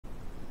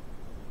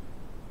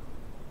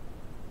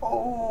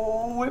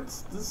Oh,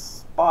 it's the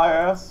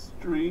Spire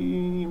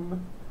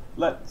stream.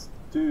 Let's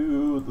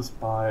do the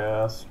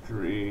Spire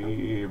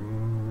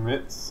stream.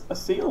 It's a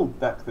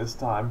sealed deck this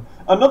time.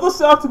 Another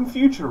certain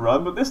future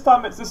run, but this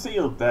time it's a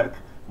sealed deck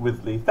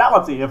with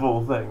lethality of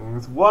all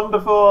things.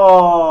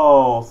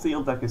 Wonderful!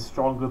 Sealed deck is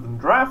stronger than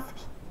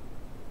draft.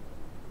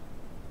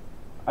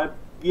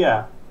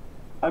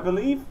 I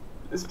believe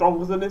it's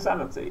stronger than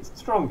insanity. It's the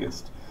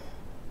strongest.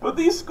 But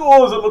these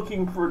scores are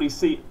looking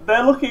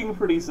they're looking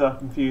pretty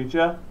certain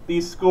future.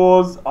 These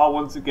scores are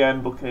once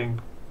again looking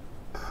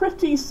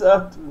pretty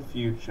certain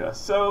future.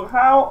 So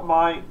how am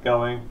I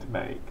going to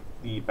make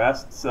the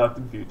best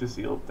certain future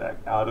sealed deck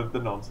out of the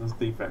nonsense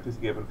defect is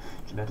given?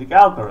 Genetic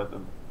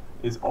algorithm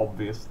is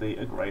obviously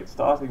a great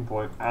starting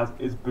point, as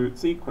is boot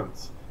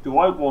sequence. Do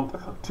I want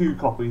 2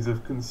 copies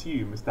of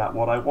consume? Is that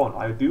what I want?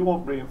 I do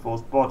want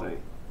reinforced body.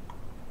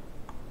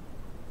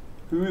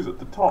 Who's at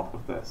the top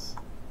of this?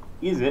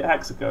 Is it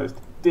Hexaghost?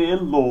 Dear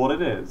Lord,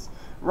 it is.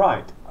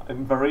 Right,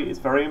 it's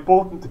very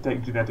important to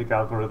take genetic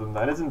algorithm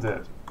then, isn't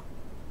it?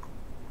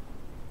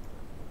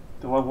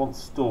 Do I want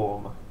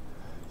Storm?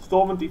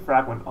 Storm and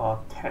Defragment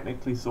are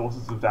technically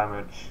sources of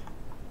damage.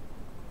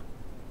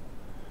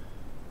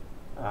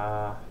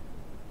 That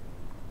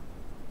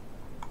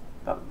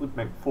would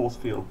make Force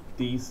Field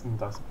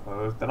decent, I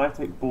suppose. Then I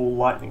take Ball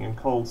Lightning and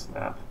Cold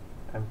Snap,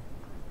 and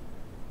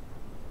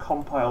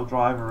Compile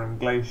Driver and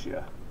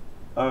Glacier.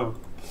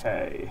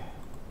 Okay.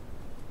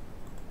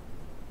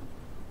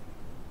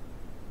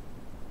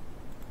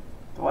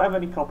 Do I have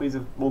any copies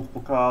of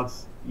multiple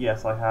cards?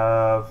 Yes, I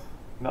have.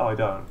 No, I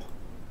don't.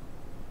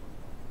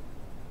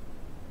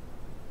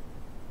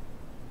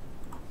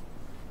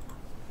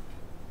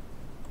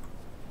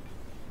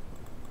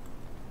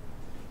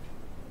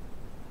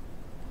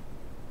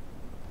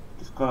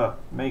 Just gotta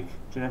make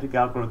genetic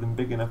algorithm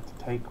big enough to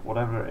take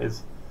whatever it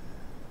is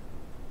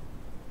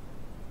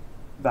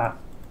that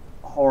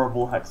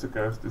horrible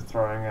Hexaghost is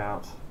throwing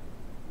out.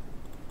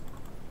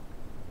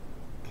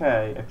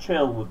 Okay, a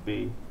chill would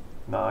be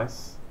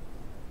nice.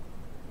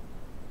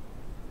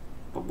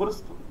 But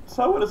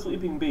so would a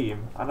Sleeping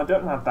Beam, and I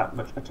don't have that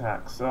much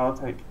attack, so I'll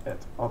take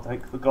it. I'll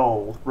take the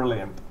gold.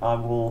 Brilliant. I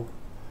will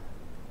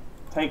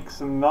take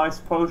some nice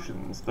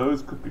potions.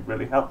 Those could be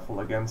really helpful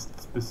against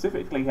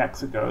specifically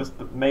Hexaghost,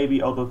 but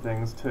maybe other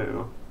things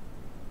too.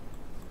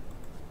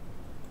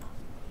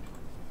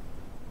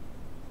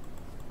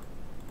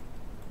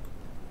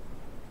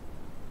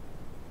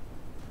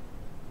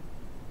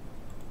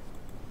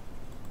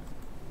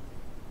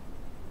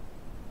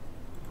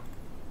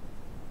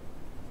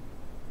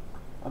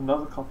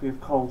 Another copy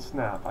of Cold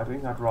Snap. I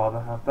think I'd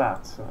rather have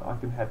that, so I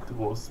can head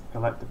towards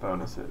collector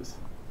bonuses.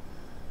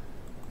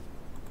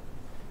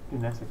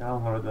 Genetic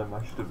algorithm,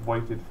 I should have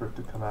waited for it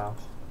to come out.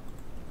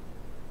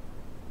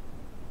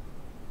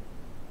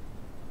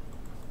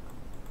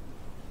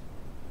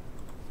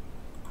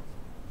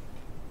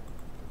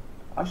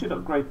 I should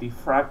upgrade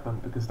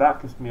Defragment because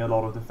that gives me a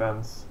lot of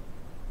defense.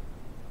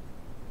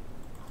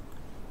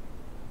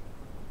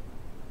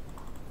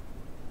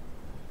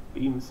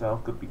 Beam Cell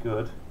could be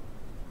good.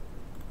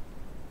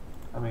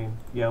 I mean,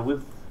 yeah,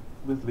 with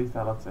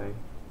lethality.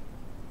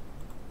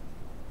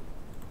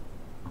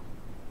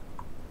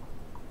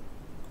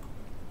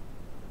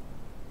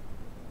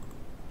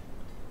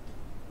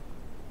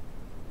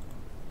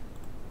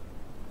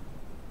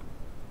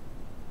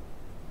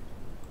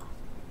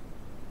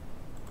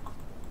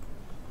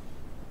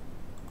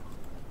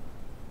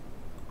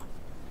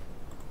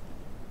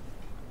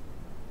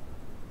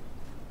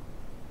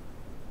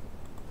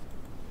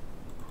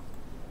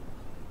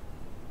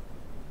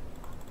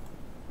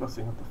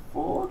 Blessing of the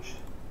Forge.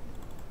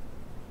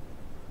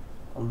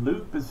 A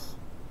loop is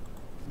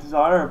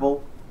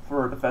desirable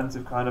for a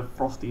defensive kind of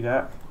frosty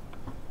deck,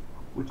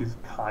 which is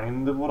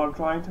kind of what I'm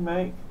trying to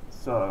make.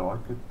 So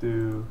I could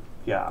do,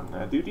 yeah, I'm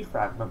going to do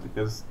Defragment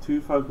because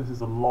 2 focus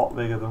is a lot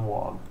bigger than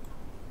 1.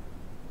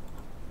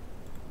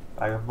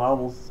 Bag of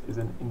Marbles is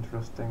an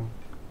interesting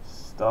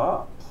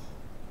start.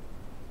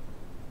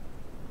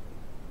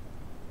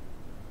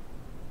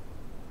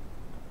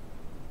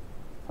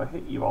 If I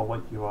hit you, I'll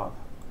wake you up.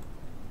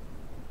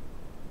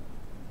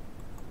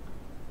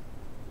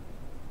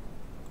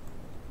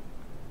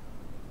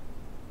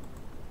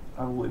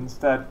 I will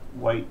instead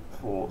wait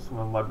for some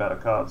of my better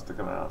cards to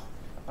come out.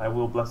 I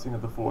will Blessing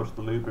of the Forge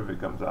the Loop if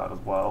it comes out as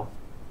well.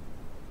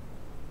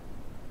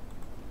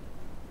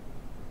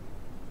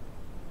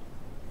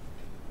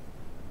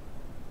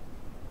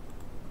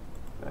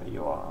 There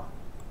you are.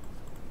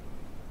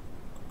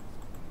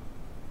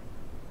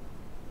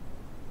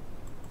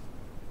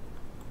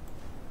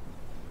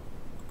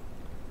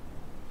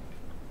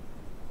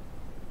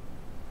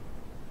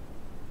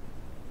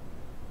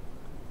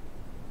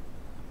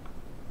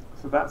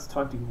 So that's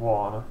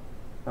 21,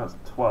 that's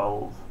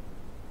 12.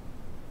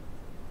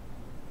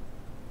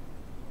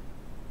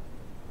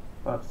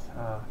 But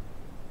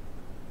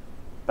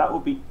that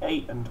would be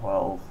 8 and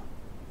 12.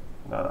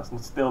 No,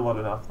 that's still not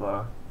enough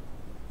though.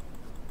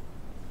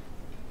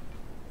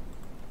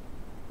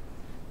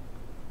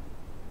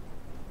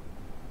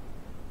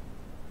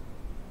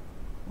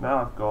 now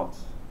I've got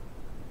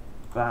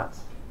that,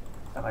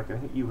 and I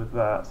can hit you with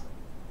that.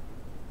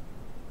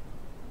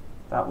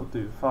 That will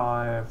do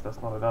 5,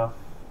 that's not enough.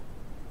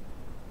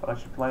 But I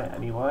should play it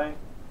anyway.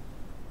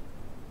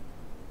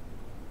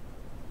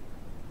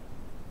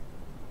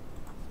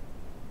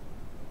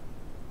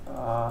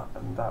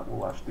 And that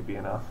will actually be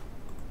enough.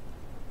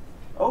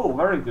 Oh,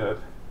 very good.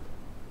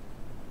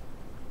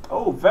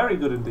 Oh, very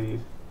good indeed.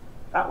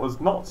 That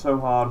was not so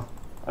hard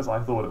as I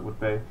thought it would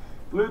be.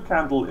 Blue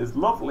Candle is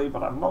lovely,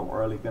 but I'm not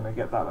really going to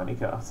get that many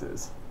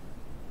curses.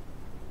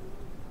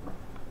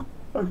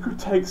 I could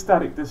take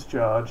Static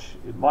Discharge.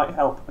 It might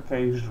help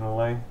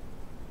occasionally.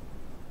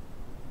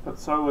 But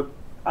so would...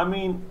 I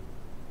mean,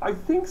 I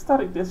think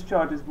Static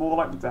Discharge is more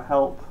likely to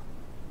help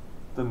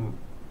than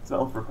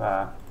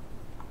Self-Repair.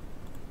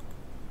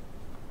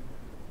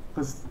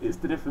 Because it's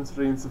the difference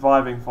between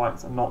surviving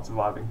fights and not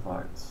surviving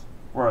fights.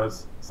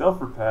 Whereas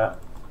Self-Repair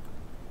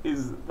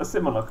is a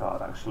similar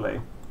card,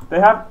 actually. They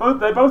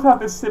both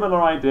have this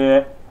similar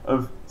idea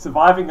of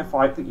surviving a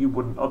fight that you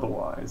wouldn't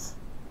otherwise,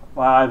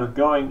 by either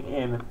going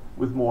in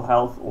with more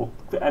health or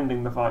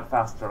ending the fight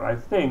faster. I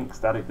think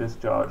Static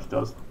Discharge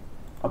does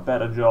a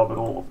better job at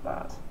all of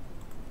that.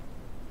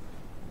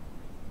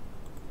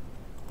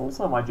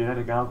 Also, my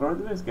genetic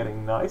algorithm is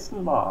getting nice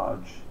and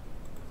large.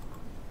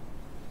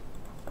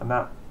 And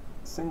that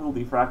single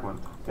defragment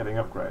getting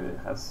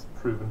upgraded has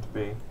proven to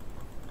be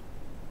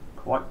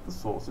quite the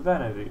source of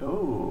energy.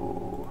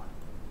 Oh.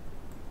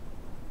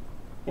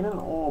 In an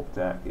orb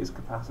deck, is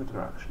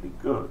Capacitor actually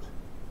good?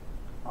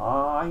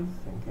 I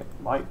think it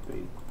might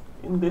be.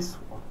 In this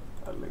one,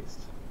 at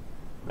least.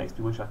 Makes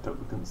me wish I took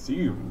the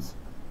Consumes,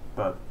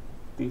 but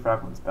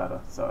Defragment's better,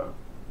 so.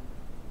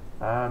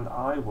 And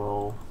I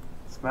will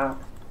smack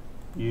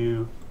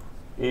you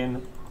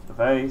in the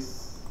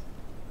face.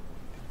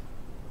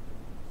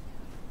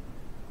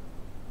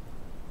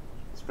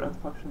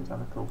 Strength potions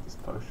and a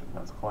cultist potion,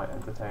 that's quite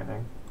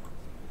entertaining.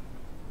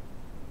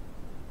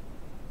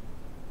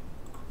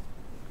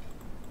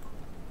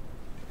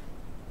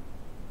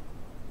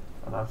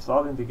 And I'm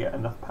starting to get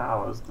enough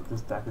powers that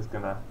this deck is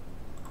going to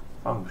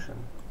function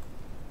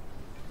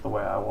the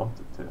way I want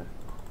it to.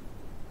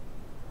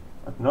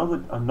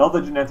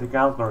 Another genetic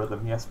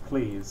algorithm, yes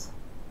please.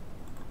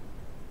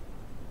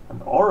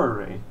 An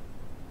orrery,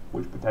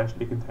 which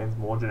potentially contains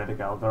more genetic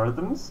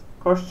algorithms?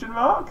 Question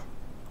mark?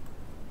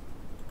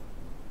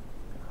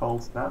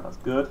 Cold Snap, that's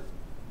good.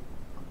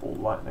 Ball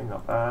Lightning,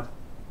 not bad.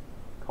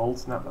 Cold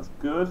Snap, that's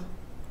good.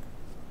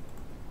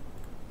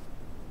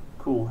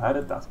 Cool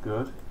Headed, that's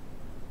good.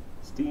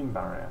 Steam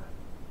Barrier.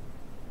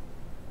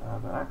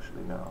 But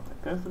actually, no, I'll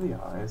go for the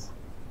eyes.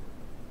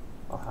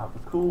 I'll have the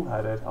Cool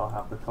Headed, I'll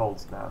have the Cold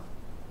Snap.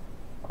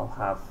 I'll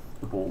have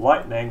the Ball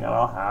Lightning, and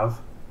I'll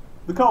have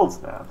the Cold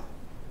Snap.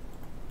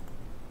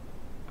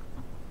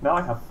 Now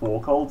I have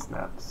 4 Cold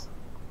Snaps.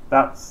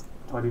 That's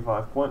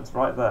 25 points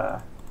right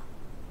there.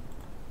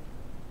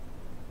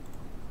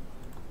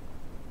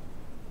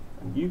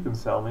 And you can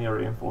sell me a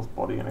Reinforced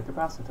Body and a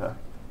Capacitor.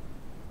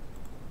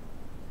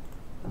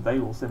 And they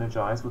will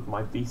synergize with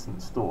my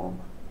Decent Storm.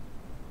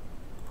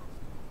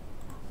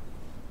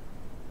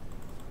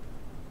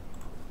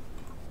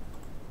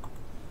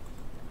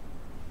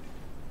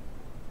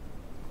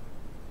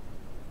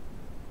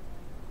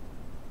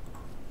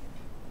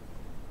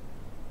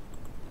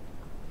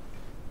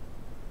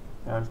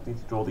 Now I just need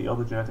to draw the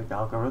other genetic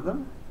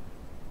algorithm.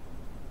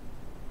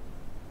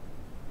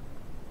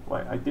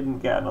 Wait, I didn't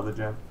get another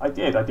gem. I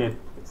did.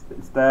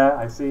 It's there,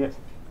 I see it.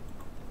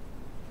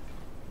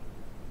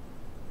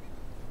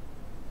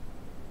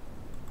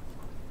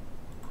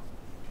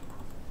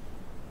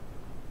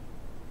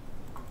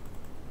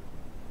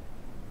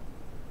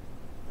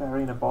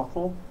 Berry in a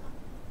bottle?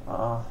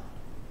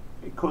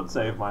 It could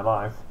save my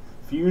life.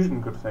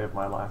 Fusion could save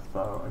my life,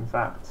 though. In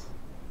fact...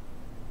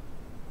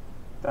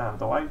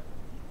 Damn,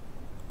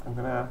 I'm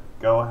gonna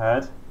go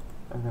ahead.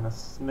 I'm gonna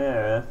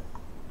Smith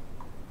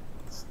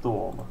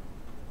Storm.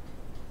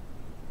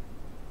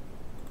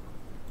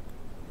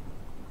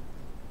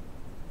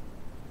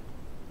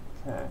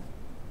 Okay.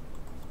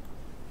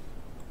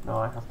 Now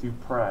I have to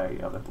pray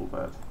a little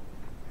bit.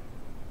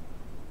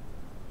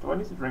 Do I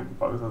need to drink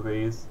both of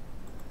these?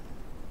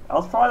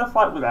 I'll try the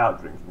fight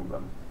without drinking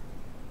them.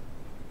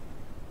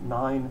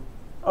 9.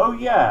 Oh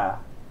yeah!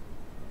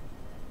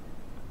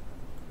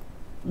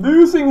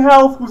 Losing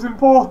health was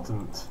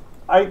important.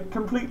 I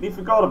completely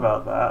forgot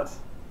about that.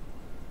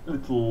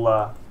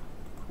 Little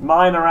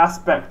minor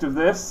aspect of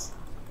this.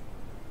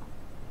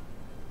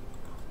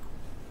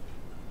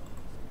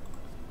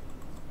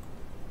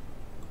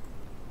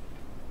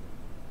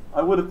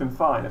 I would have been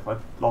fine if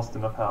I'd lost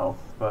enough health,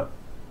 but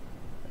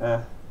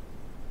how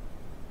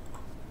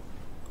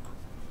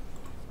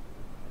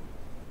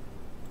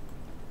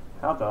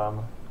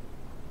dumb.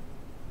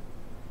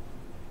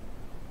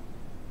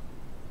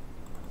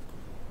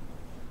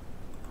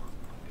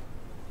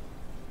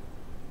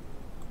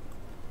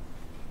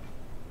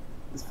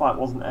 This fight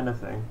wasn't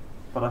anything,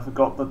 but I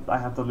forgot that I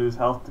had to lose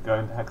health to go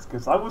into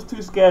Hexakiss. I was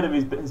too scared of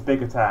his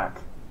big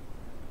attack.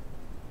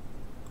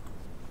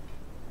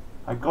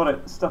 I got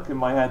it stuck in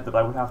my head that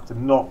I would have to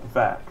not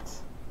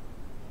perfect.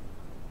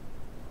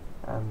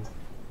 And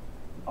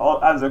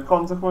as a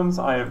consequence,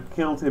 I have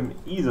killed him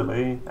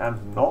easily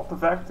and not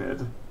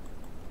perfected.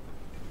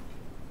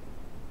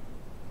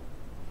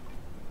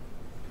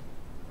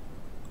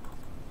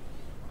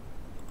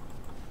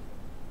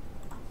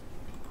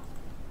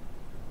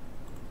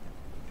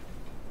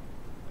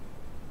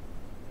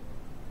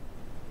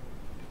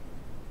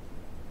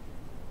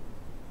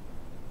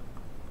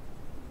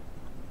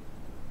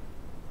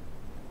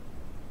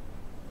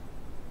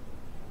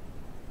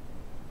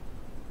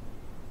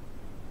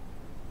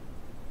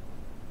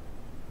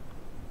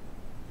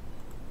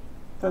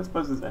 Don't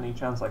suppose there's any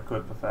chance I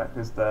could perfect,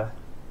 is there?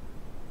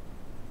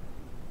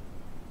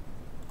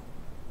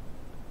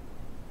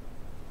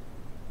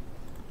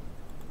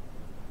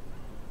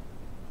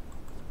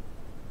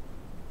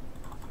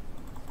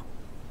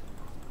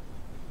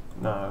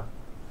 No.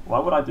 Why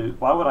would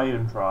I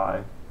even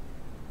try?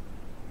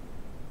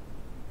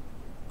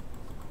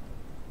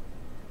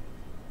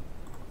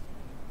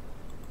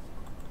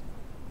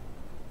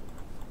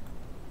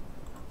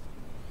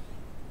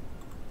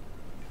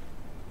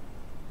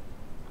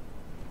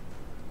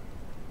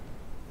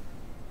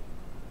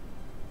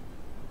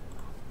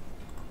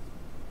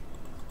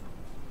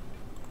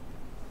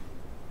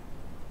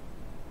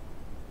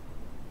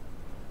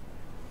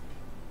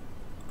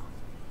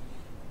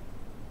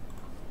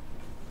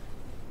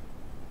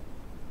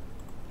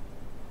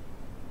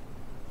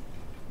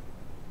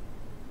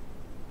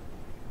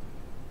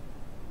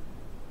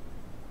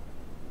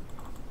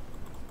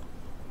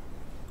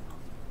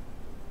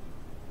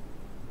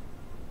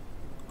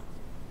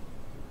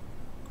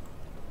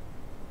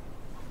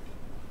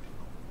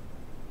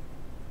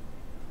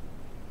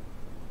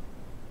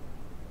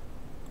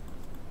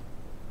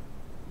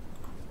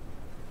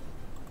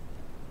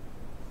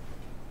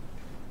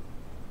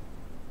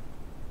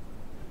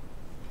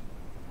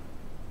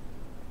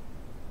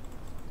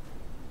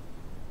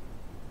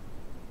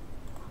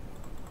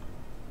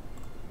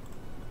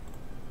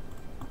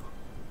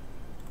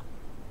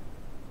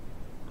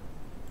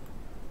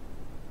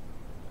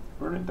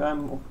 Runic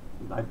Dome,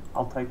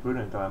 I'll take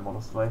Runic Dome,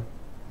 honestly.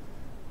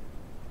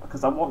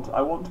 Because I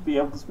want to be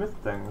able to smith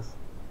things.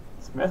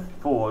 Smith,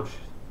 forge.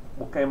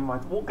 What game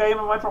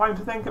am I trying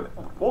to think of?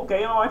 What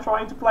game am I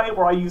trying to play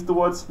where I use the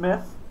word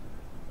smith?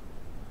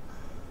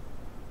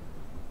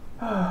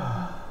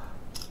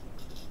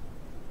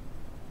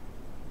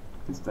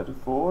 Instead of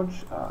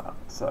forge.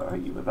 So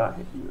hit you with that,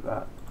 hit you with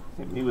that.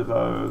 Hit me with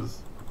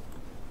those.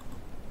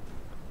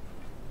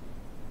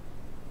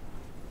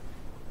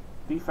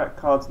 Defect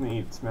cards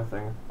need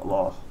smithing a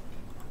lot.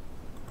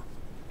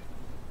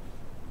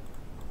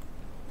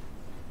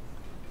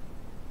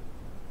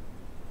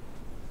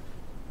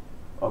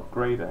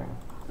 Upgrading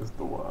is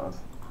the word.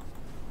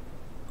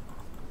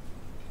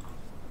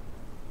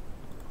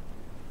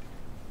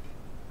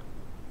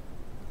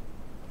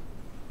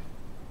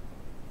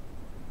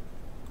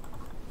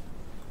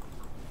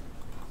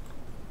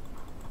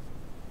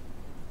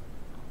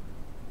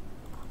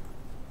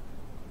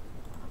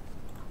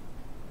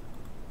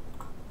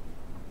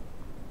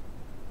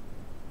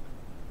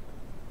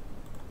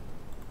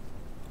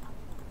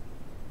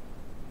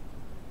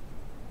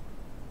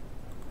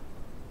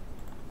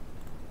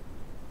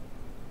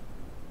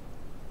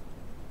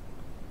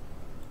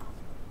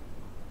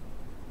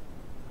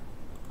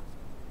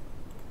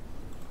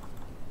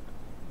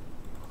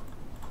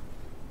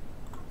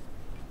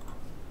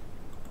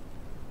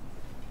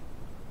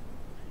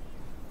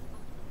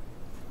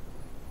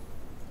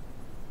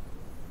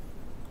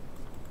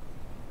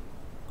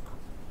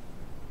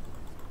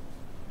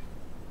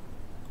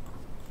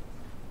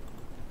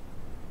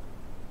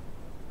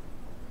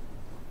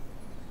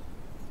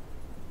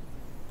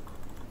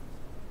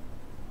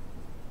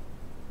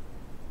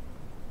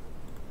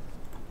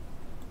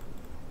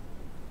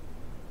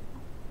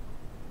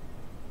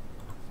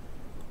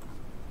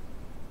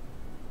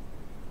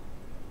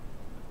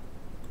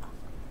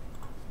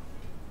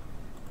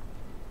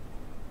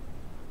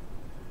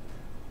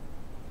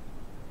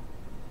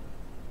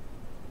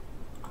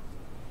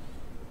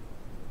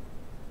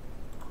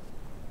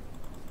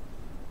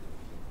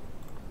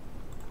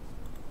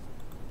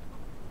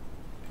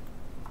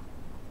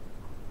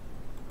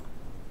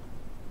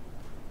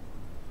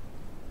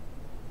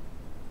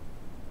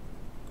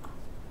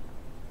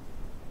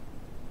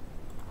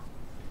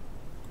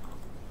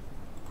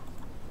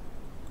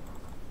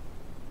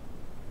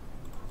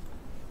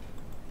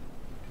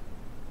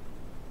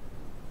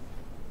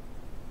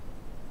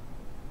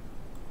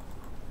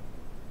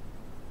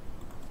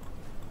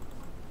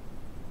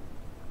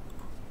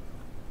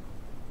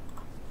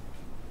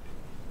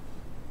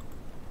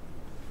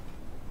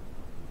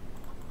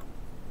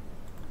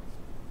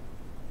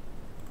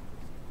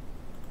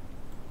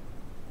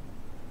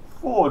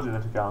 Four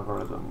genetic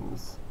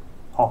algorithms.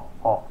 Ha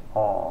ha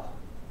ha.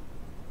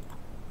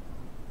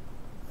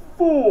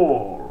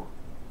 4.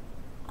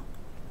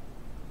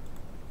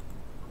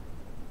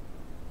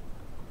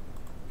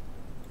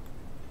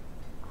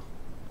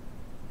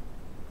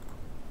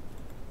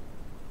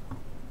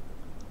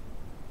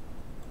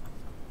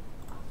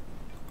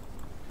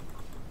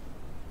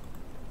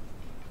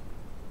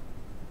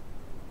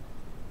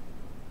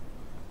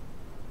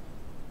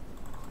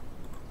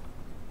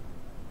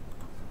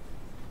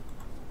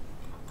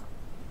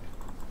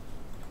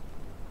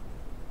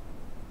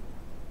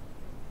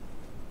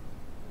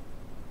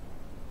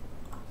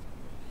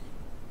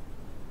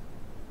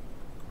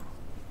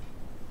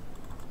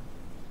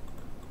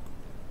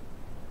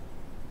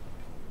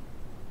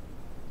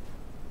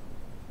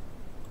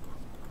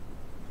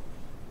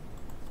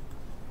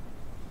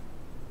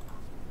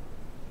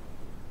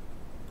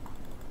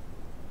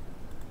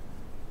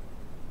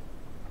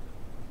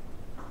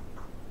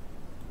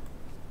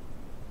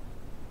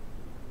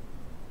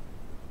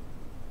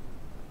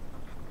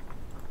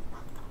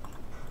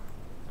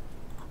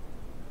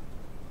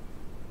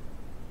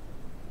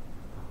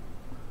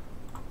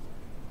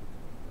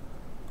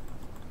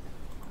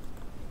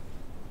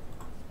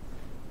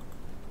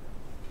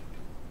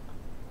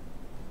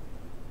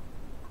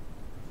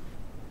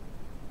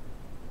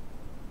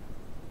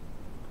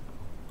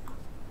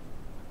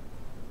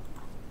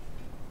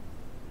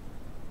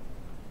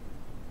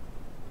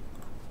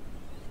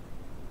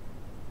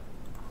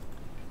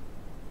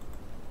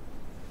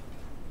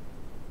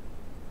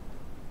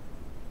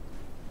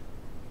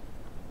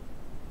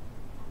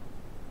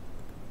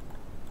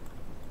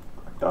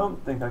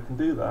 don't think I can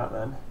do that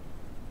then.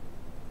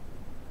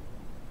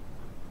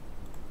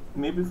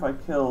 Maybe if I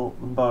kill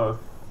them both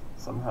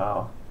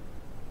somehow.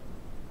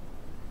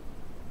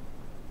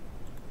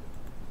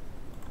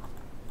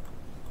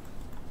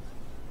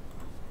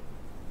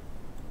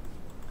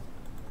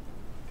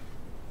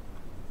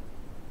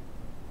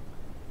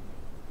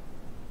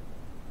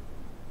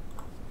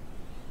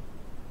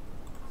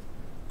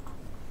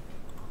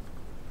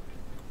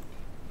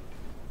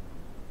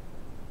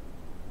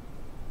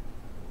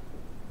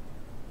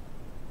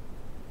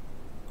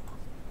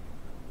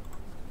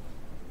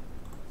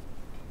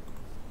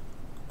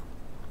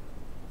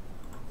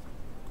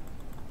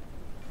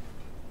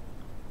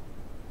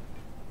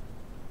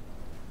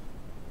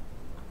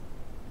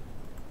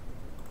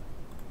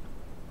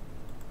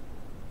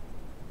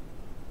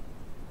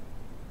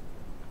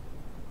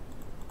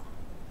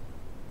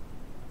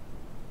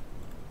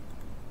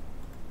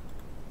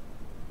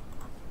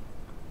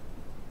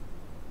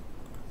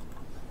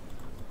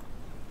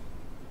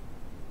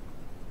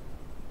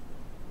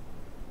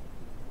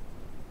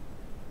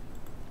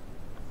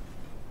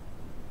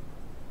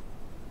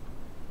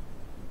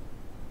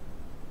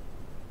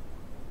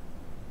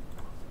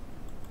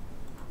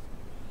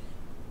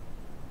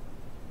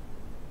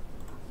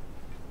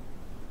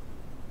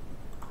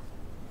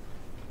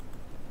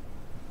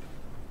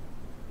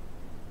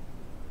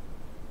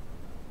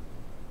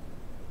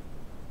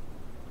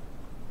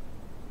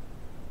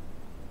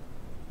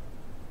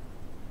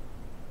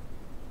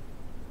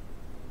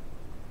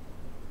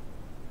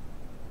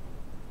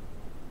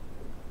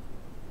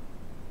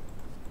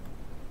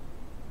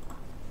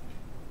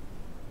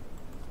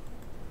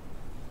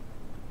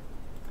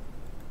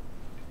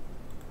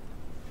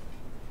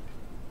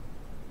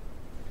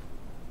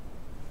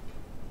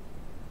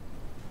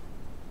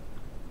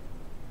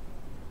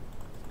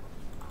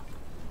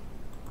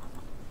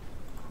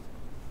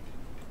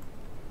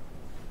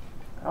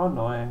 How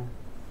annoying.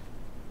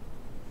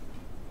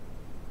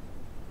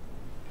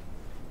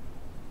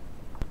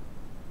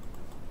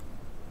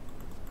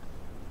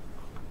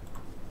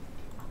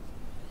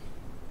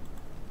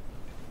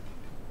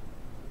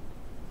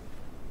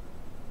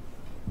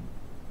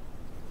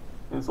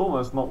 It's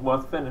almost not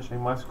worth finishing.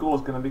 My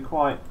score's going to be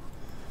quite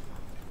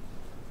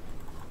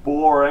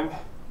boring,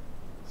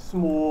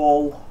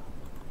 small,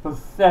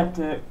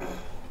 pathetic.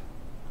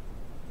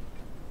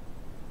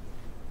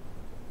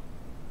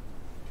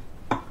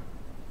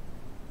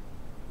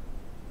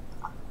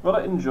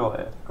 Gotta enjoy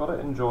it. Gotta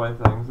enjoy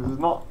things. This is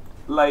not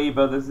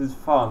labour, this is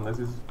fun. This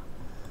is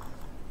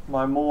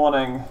my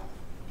morning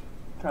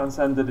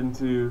transcended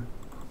into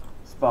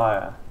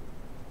Spire.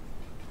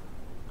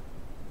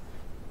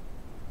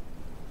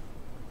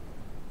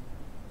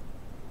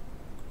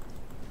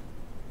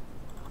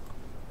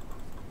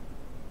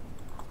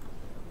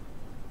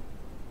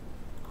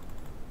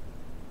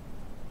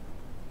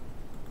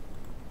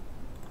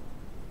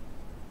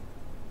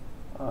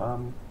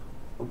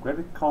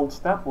 Upgraded cold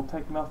snap will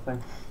take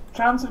nothing.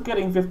 Chance of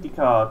getting 50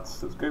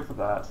 cards. Let's go for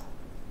that.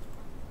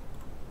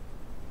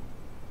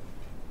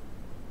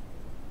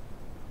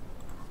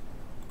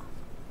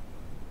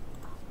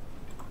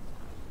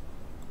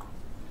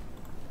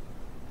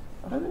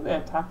 I don't think they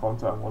attack on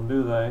turn 1,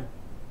 do they?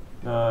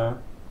 No.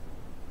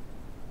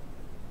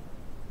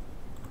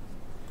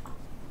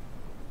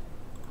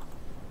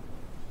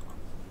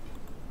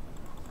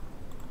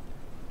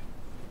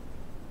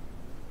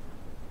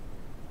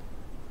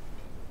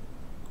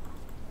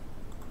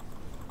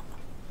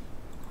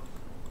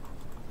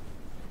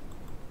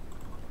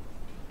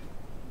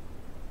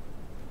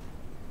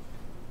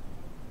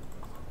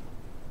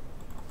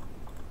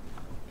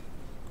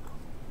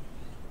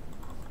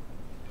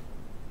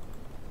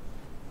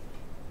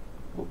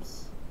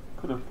 Oops,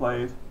 could have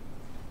played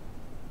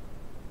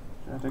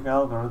genetic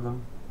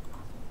algorithm.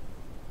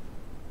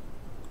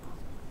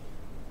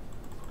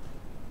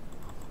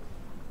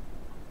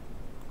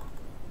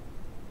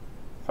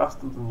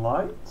 Faster than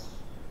light?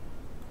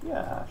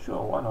 Yeah,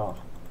 sure, why not?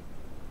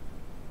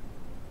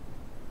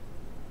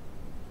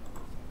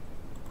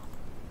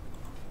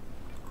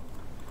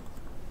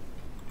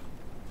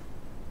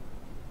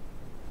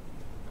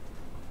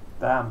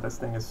 Damn, this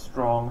thing is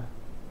strong.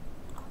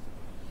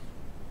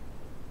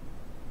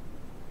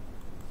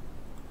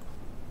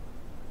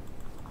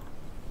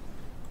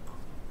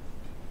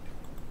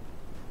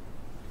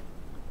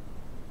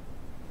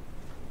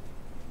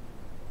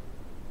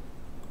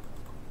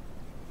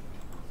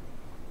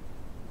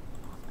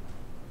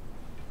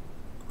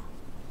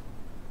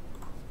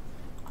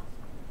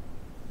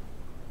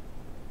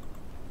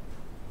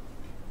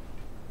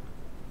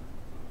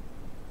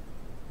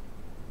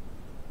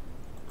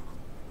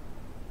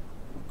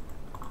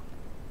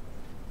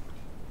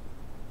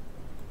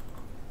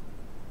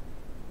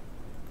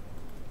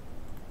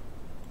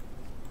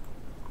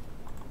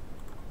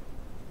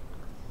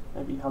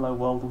 Maybe Hello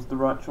World was the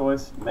right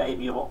choice.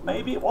 Maybe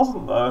it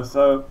wasn't though,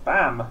 so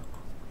bam!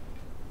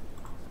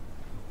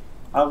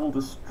 I will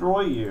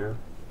destroy you.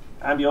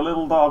 And your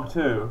little dog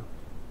too.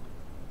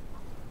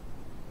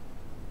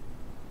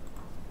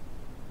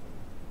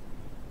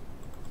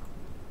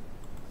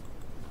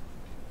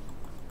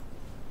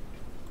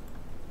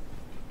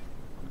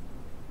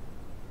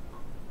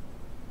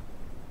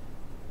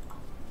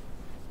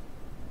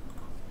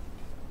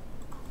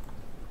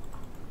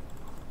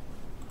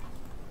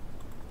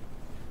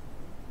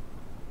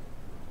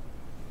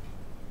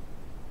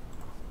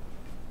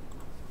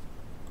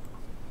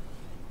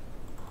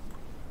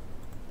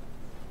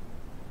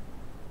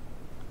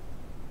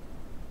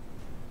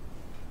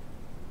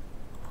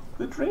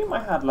 The dream I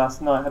had last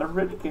night had a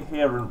really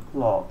coherent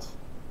plot.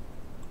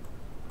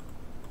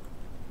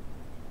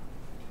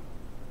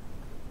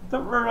 I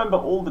don't remember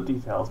all the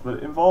details, but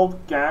it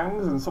involved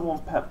gangs and someone's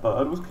pet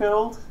bird was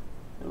killed.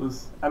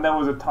 And there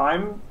was a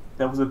time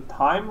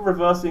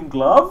reversing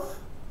glove.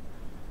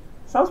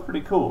 Sounds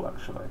pretty cool,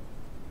 actually.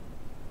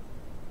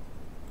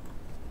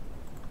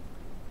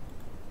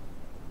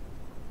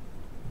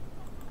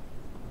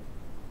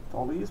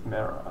 Dolly's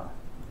mirror.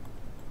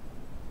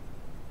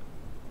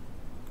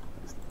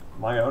 It's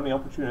my only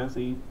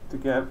opportunity to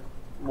get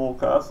more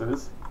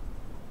curses.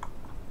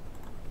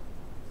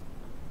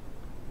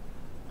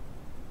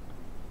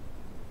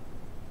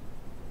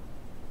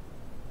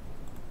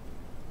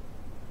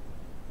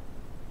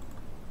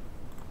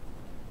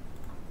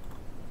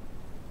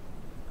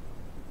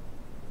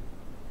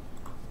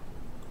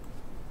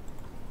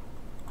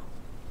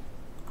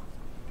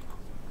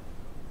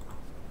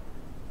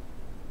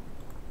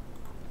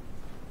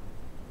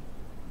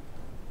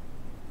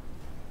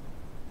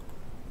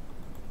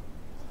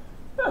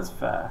 That's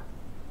fair.